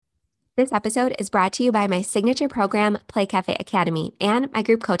This episode is brought to you by my signature program, Play Cafe Academy, and my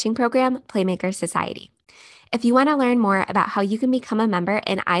group coaching program, Playmaker Society. If you want to learn more about how you can become a member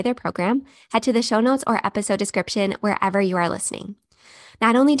in either program, head to the show notes or episode description wherever you are listening.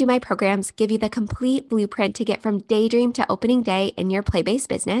 Not only do my programs give you the complete blueprint to get from daydream to opening day in your play-based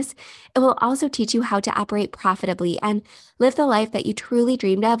business, it will also teach you how to operate profitably and live the life that you truly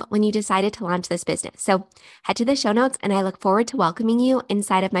dreamed of when you decided to launch this business. So head to the show notes, and I look forward to welcoming you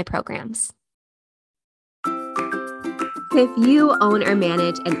inside of my programs. If you own or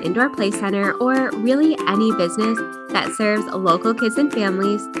manage an indoor play center or really any business that serves local kids and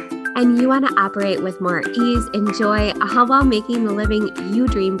families, and you want to operate with more ease and joy, all while making the living you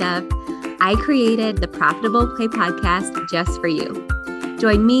dreamed of, I created the Profitable Play Podcast just for you.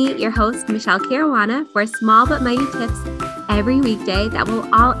 Join me, your host, Michelle Caruana, for small but mighty tips every weekday that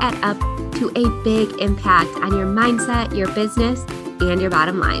will all add up to a big impact on your mindset, your business, and your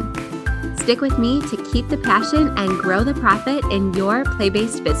bottom line. Stick with me to keep the passion and grow the profit in your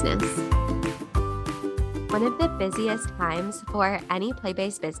play-based business. One of the busiest times for any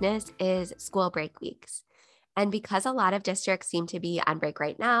play-based business is school break weeks. And because a lot of districts seem to be on break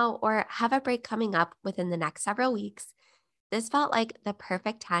right now or have a break coming up within the next several weeks, this felt like the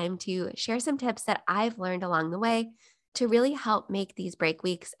perfect time to share some tips that I've learned along the way to really help make these break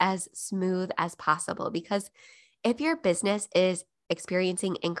weeks as smooth as possible. Because if your business is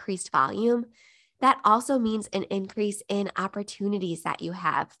experiencing increased volume, that also means an increase in opportunities that you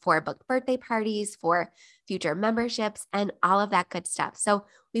have for booked birthday parties, for future memberships, and all of that good stuff. So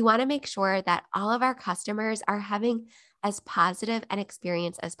we want to make sure that all of our customers are having as positive an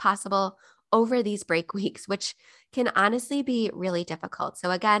experience as possible over these break weeks, which can honestly be really difficult.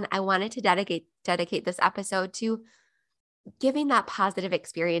 So again, I wanted to dedicate this episode to giving that positive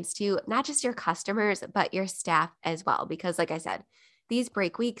experience to not just your customers, but your staff as well. Because like I said, these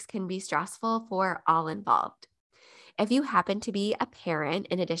break weeks can be stressful for all involved. If you happen to be a parent,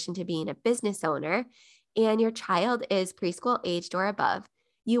 in addition to being a business owner, and your child is preschool aged or above,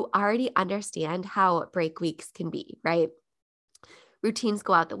 you already understand how break weeks can be, right? Routines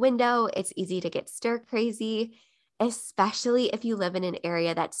go out the window. It's easy to get stir crazy, especially if you live in an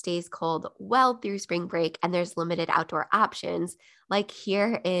area that stays cold well through spring break and there's limited outdoor options, like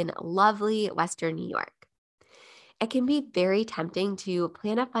here in lovely Western New York. It can be very tempting to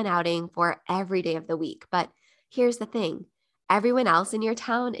plan a fun outing for every day of the week, but here's the thing. Everyone else in your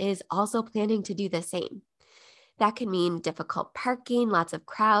town is also planning to do the same. That can mean difficult parking, lots of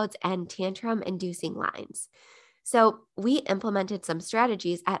crowds, and tantrum-inducing lines. So we implemented some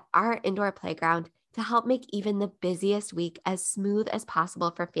strategies at our indoor playground to help make even the busiest week as smooth as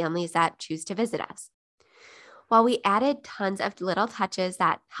possible for families that choose to visit us. While we added tons of little touches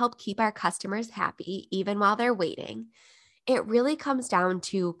that help keep our customers happy even while they're waiting, it really comes down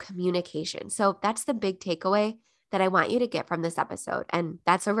to communication. So that's the big takeaway that I want you to get from this episode. And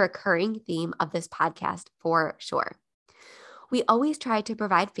that's a recurring theme of this podcast for sure. We always try to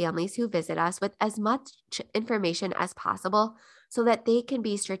provide families who visit us with as much information as possible so that they can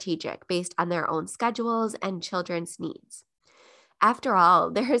be strategic based on their own schedules and children's needs. After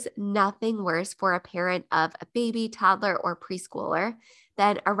all, there's nothing worse for a parent of a baby, toddler, or preschooler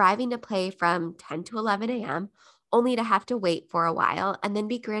than arriving to play from 10 to 11 a.m. only to have to wait for a while and then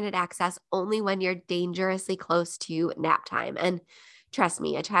be granted access only when you're dangerously close to nap time. And trust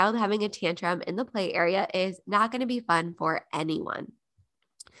me, a child having a tantrum in the play area is not going to be fun for anyone.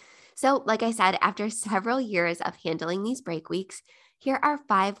 So, like I said, after several years of handling these break weeks, here are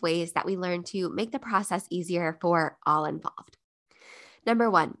 5 ways that we learned to make the process easier for all involved.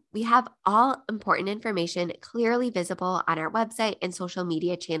 Number 1, we have all important information clearly visible on our website and social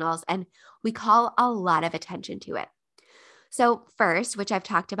media channels, and we call a lot of attention to it. So first, which I've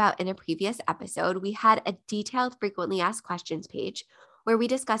talked about in a previous episode, we had a detailed frequently asked questions page where we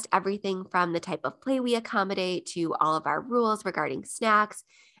discussed everything from the type of play we accommodate to all of our rules regarding snacks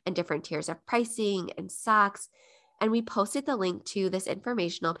and different tiers of pricing and socks. And we posted the link to this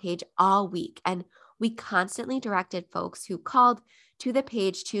informational page all week. And we constantly directed folks who called to the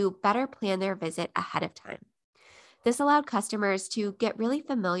page to better plan their visit ahead of time. This allowed customers to get really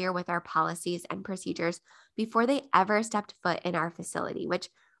familiar with our policies and procedures before they ever stepped foot in our facility, which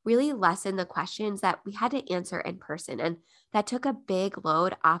really lessened the questions that we had to answer in person, and that took a big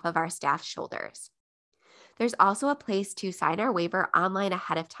load off of our staff's shoulders. There's also a place to sign our waiver online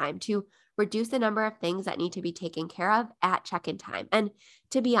ahead of time to reduce the number of things that need to be taken care of at check-in time. And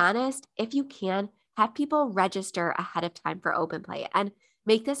to be honest, if you can, have people register ahead of time for open play and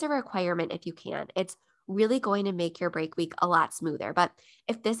make this a requirement if you can. It's really going to make your break week a lot smoother. But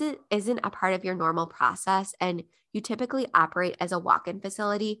if isn't a part of your normal process and you typically operate as a walk-in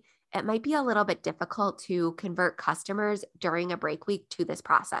facility, it might be a little bit difficult to convert customers during a break week to this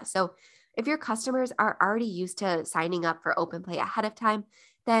process. So if your customers are already used to signing up for Open Play ahead of time,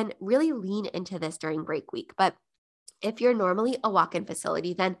 then really lean into this during break week. But if you're normally a walk-in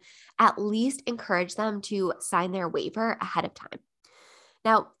facility, then at least encourage them to sign their waiver ahead of time.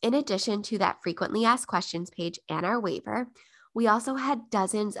 Now, in addition to that frequently asked questions page and our waiver, we also had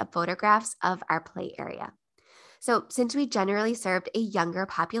dozens of photographs of our play area. So since we generally served a younger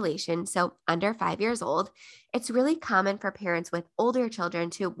population, so under 5 years old, it's really common for parents with older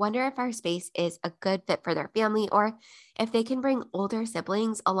children to wonder if our space is a good fit for their family or if they can bring older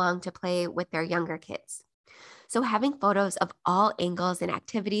siblings along to play with their younger kids. So having photos of all angles and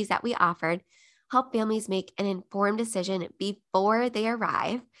activities that we offered help families make an informed decision before they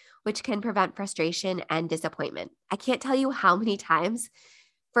arrive, which can prevent frustration and disappointment. I can't tell you how many times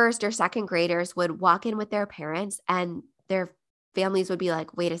first or second graders would walk in with their parents and their families would be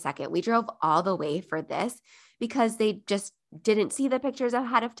like, wait a second, we drove all the way for this because they just didn't see the pictures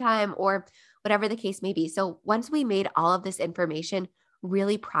ahead of time or whatever the case may be. So once we made all of this information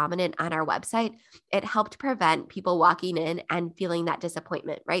really prominent on our website, it helped prevent people walking in and feeling that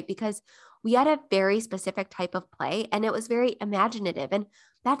disappointment, right? Because we had a very specific type of play and it was very imaginative, and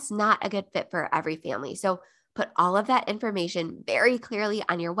that's not a good fit for every family. So put all of that information very clearly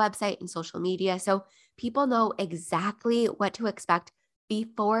on your website and social media so people know exactly what to expect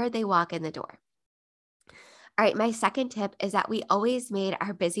before they walk in the door. All right, my second tip is that we always made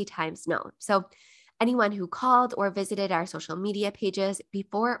our busy times known. So anyone who called or visited our social media pages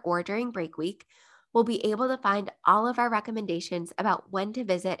before or during break week will be able to find all of our recommendations about when to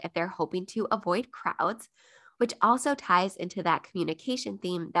visit if they're hoping to avoid crowds, which also ties into that communication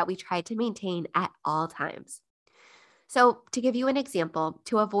theme that we try to maintain at all times. So to give you an example,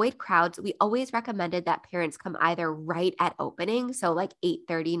 to avoid crowds, we always recommended that parents come either right at opening, so like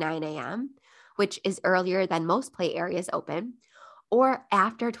 8:30, 9 a.m., which is earlier than most play areas open, or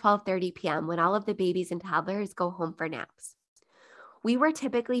after 12:30 p.m. when all of the babies and toddlers go home for naps. We were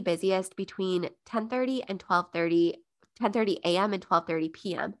typically busiest between 10:30 and 10:30 a.m. and 12:30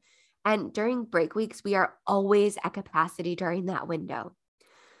 p.m. And during break weeks, we are always at capacity during that window.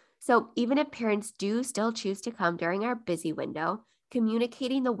 So even if parents do still choose to come during our busy window,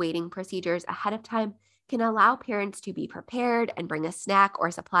 communicating the waiting procedures ahead of time can allow parents to be prepared and bring a snack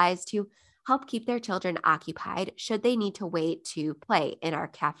or supplies to help keep their children occupied should they need to wait to play in our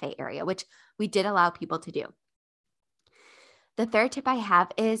cafe area, which we did allow people to do. The third tip I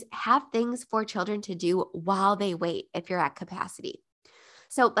have things for children to do while they wait if you're at capacity.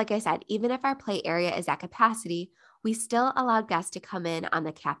 So like I said, even if our play area is at capacity, we still allowed guests to come in on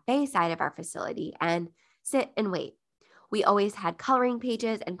the cafe side of our facility and sit and wait. We always had coloring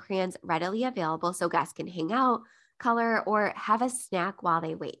pages and crayons readily available so guests can hang out, color, or have a snack while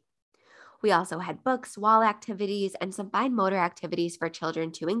they wait. We also had books, wall activities, and some fine motor activities for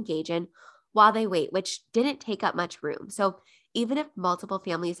children to engage in while they wait, which didn't take up much room. So even if multiple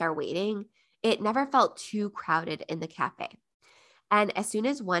families are waiting, it never felt too crowded in the cafe. And as soon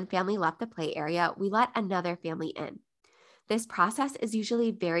as one family left the play area, we let another family in. This process is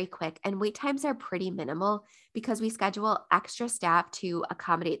usually very quick and wait times are pretty minimal because we schedule extra staff to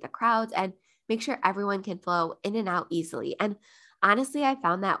accommodate the crowds and make sure everyone can flow in and out easily. And honestly, I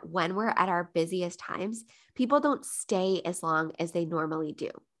found that when we're at our busiest times, people don't stay as long as they normally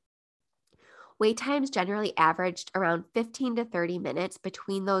do. Wait times generally averaged around 15 to 30 minutes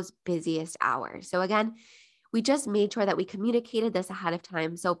between those busiest hours. So again, we just made sure that we communicated this ahead of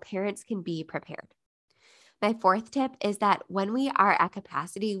time so parents can be prepared. My fourth tip is that when we are at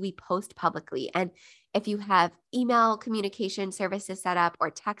capacity, we post publicly. And if you have email communication services set up or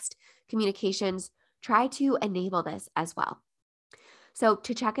text communications, try to enable this as well. So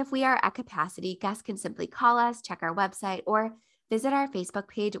to check if we are at capacity, guests can simply call us, check our website, or visit our Facebook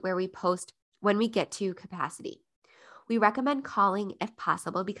page where we post when we get to capacity. We recommend calling if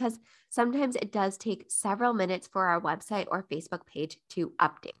possible because sometimes it does take several minutes for our website or Facebook page to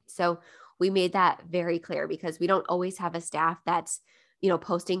update. So we made that very clear because we don't always have a staff that's,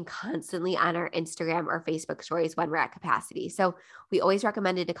 posting constantly on our Instagram or Facebook stories when we're at capacity. So we always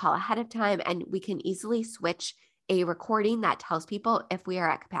recommended to call ahead of time, and we can easily switch a recording that tells people if we are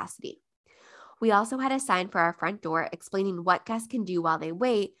at capacity. We also had a sign for our front door explaining what guests can do while they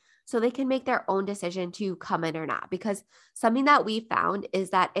wait so they can make their own decision to come in or not. Because something that we found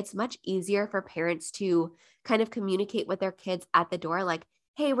is that it's much easier for parents to kind of communicate with their kids at the door, like,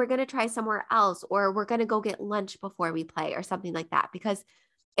 hey, we're going to try somewhere else, or we're going to go get lunch before we play, or something like that. Because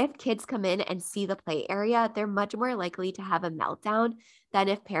if kids come in and see the play area, they're much more likely to have a meltdown than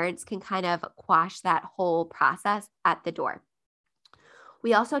if parents can kind of quash that whole process at the door.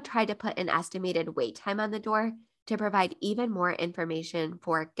 We also tried to put an estimated wait time on the door to provide even more information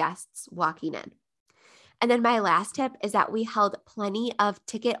for guests walking in. And then my last tip is that we held plenty of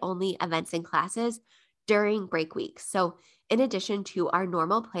ticket-only events and classes during break weeks. So in addition to our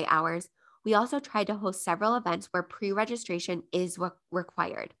normal play hours, we also tried to host several events where pre-registration is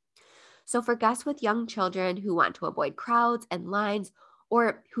required. So for guests with young children who want to avoid crowds and lines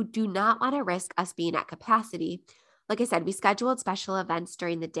or who do not want to risk us being at capacity, like I said, we scheduled special events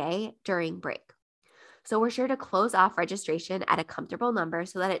during the day during break. So we're sure to close off registration at a comfortable number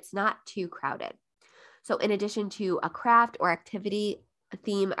so that it's not too crowded. So in addition to a craft or activity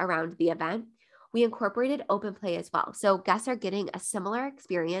theme around the event, we incorporated open play as well. So guests are getting a similar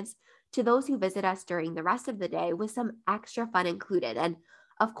experience to those who visit us during the rest of the day with some extra fun included. And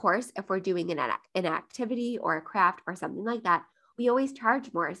of course, if we're doing an activity or a craft or something like that, we always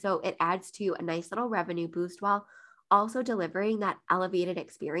charge more. So it adds to a nice little revenue boost while also delivering that elevated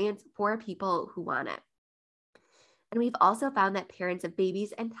experience for people who want it. And we've also found that parents of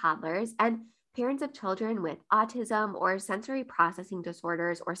babies and toddlers and parents of children with autism or sensory processing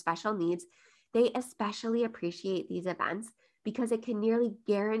disorders or special needs, they especially appreciate these events because it can nearly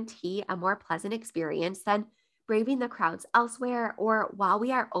guarantee a more pleasant experience than braving the crowds elsewhere or while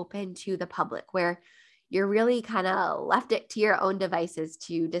we are open to the public, where you're really kind of left it to your own devices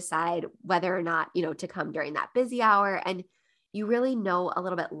to decide whether or not, to come during that busy hour. And you really know a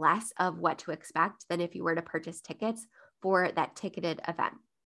little bit less of what to expect than if you were to purchase tickets for that ticketed event.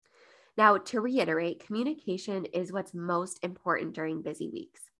 Now, to reiterate, communication is what's most important during busy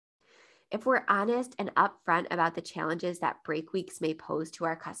weeks. If we're honest and upfront about the challenges that break weeks may pose to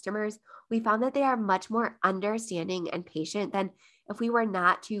our customers, we found that they are much more understanding and patient than if we were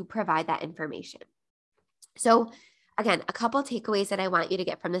not to provide that information. So again, a couple takeaways that I want you to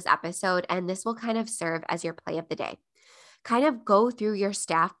get from this episode, and this will kind of serve as your play of the day. Kind of go through your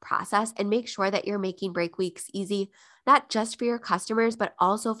staff process and make sure that you're making break weeks easy, not just for your customers, but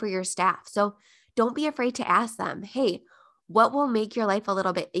also for your staff. So don't be afraid to ask them, hey, what will make your life a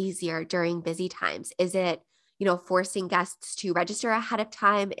little bit easier during busy times? Is it, forcing guests to register ahead of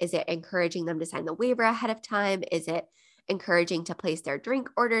time? Is it encouraging them to sign the waiver ahead of time? Is it encouraging to place their drink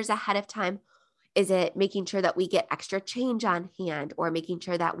orders ahead of time? Is it making sure that we get extra change on hand or making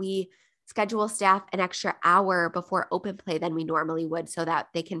sure that we schedule staff an extra hour before open play than we normally would so that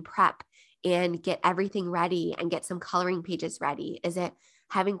they can prep and get everything ready and get some coloring pages ready? Is it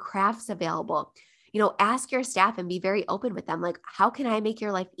having crafts available? Ask your staff and be very open with them. Like, how can I make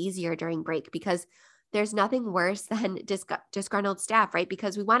your life easier during break? Because there's nothing worse than disgruntled staff, right?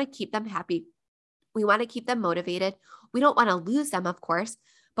 Because we want to keep them happy. We want to keep them motivated. We don't want to lose them, of course,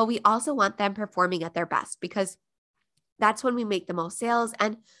 but we also want them performing at their best because that's when we make the most sales.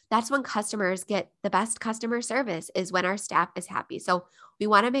 And that's when customers get the best customer service, is when our staff is happy. So we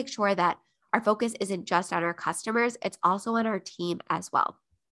want to make sure that our focus isn't just on our customers, it's also on our team as well.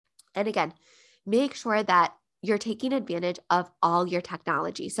 And again, make sure that you're taking advantage of all your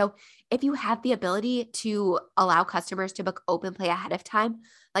technology. So if you have the ability to allow customers to book open play ahead of time,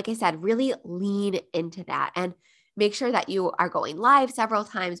 like I said, really lean into that and make sure that you are going live several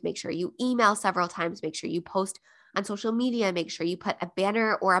times. Make sure you email several times. Make sure you post on social media. Make sure you put a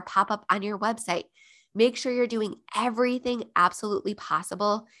banner or a pop-up on your website. Make sure you're doing everything absolutely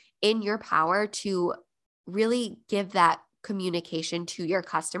possible in your power to really give that communication to your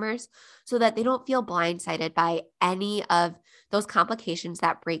customers so that they don't feel blindsided by any of those complications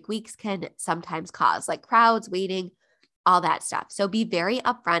that break weeks can sometimes cause, like crowds, waiting, all that stuff. So be very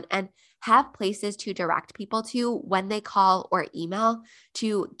upfront and have places to direct people to when they call or email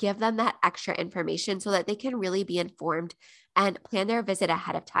to give them that extra information so that they can really be informed and plan their visit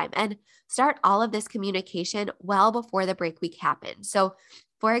ahead of time and start all of this communication well before the break week happens. So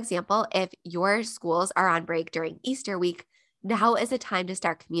for example, if your schools are on break during Easter week, now is a time to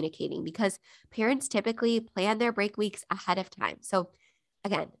start communicating because parents typically plan their break weeks ahead of time. So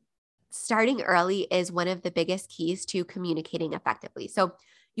again, starting early is one of the biggest keys to communicating effectively. So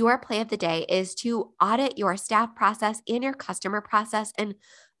your play of the day is to audit your staff process and your customer process and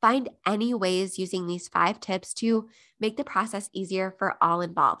find any ways using these 5 tips to make the process easier for all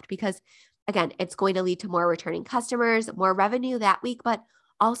involved. Because again, it's going to lead to more returning customers, more revenue that week, but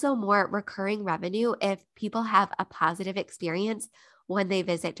also more recurring revenue if people have a positive experience when they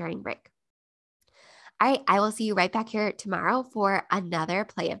visit during break. All right, I will see you right back here tomorrow for another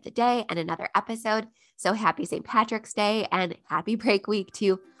play of the day and another episode. So happy St. Patrick's Day and happy break week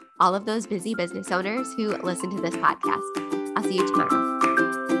to all of those busy business owners who listen to this podcast. I'll see you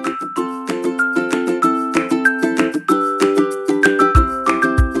tomorrow.